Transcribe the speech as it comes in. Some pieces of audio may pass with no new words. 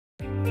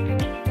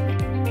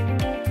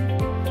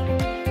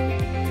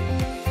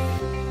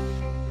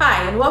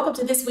Hi, and welcome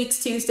to this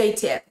week's Tuesday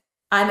Tip.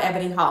 I'm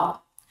Ebony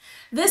Hall.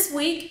 This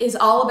week is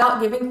all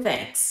about giving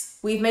thanks.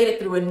 We've made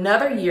it through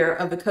another year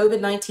of the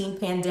COVID-19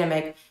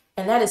 pandemic,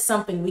 and that is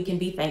something we can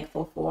be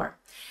thankful for.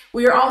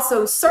 We are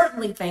also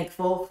certainly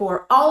thankful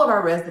for all of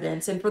our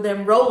residents and for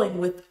them rolling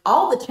with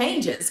all the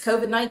changes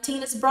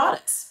COVID-19 has brought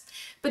us.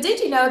 But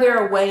did you know there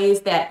are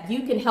ways that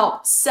you can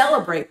help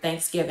celebrate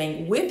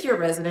Thanksgiving with your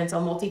residents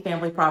on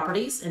multifamily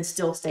properties and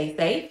still stay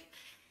safe?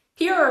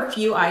 Here are a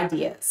few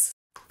ideas.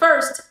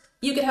 First,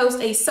 you could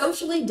host a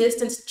socially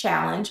distanced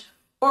challenge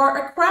or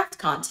a craft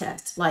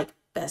contest like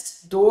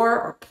best door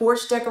or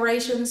porch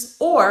decorations,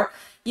 or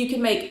you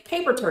can make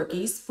paper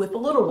turkeys with the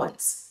little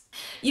ones.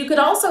 You could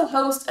also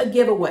host a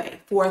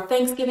giveaway for a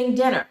Thanksgiving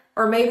dinner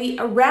or maybe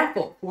a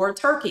raffle for a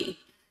turkey.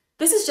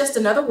 This is just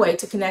another way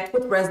to connect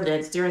with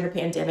residents during the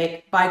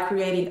pandemic by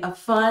creating a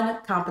fun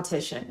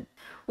competition.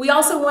 We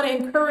also want to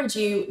encourage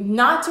you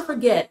not to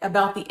forget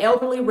about the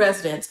elderly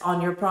residents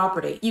on your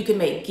property. You can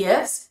make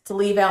gifts to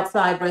leave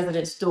outside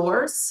residents'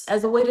 doors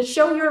as a way to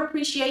show your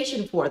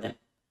appreciation for them.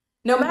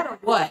 No matter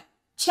what,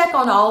 check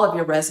on all of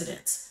your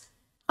residents.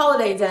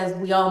 Holidays, as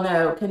we all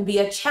know, can be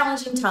a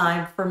challenging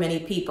time for many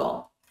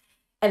people.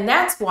 And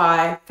that's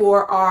why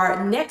for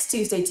our next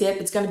Tuesday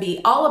tip, it's going to be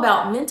all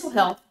about mental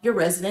health, your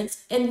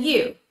residents, and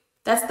you.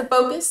 That's the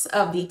focus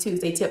of the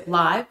Tuesday Tip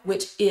Live,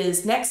 which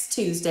is next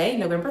Tuesday,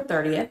 November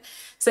 30th.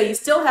 So you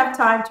still have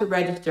time to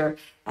register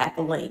at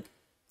the link.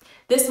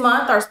 This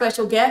month, our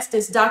special guest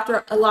is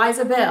Dr.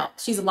 Eliza Bell.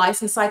 She's a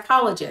licensed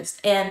psychologist.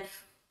 And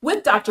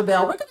with Dr.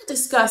 Bell, we're going to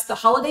discuss the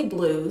holiday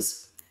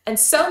blues and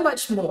so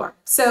much more.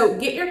 So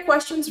get your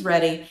questions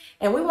ready.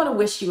 And we want to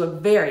wish you a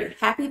very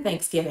happy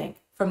Thanksgiving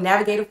from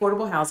Navigate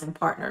Affordable Housing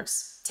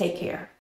Partners. Take care.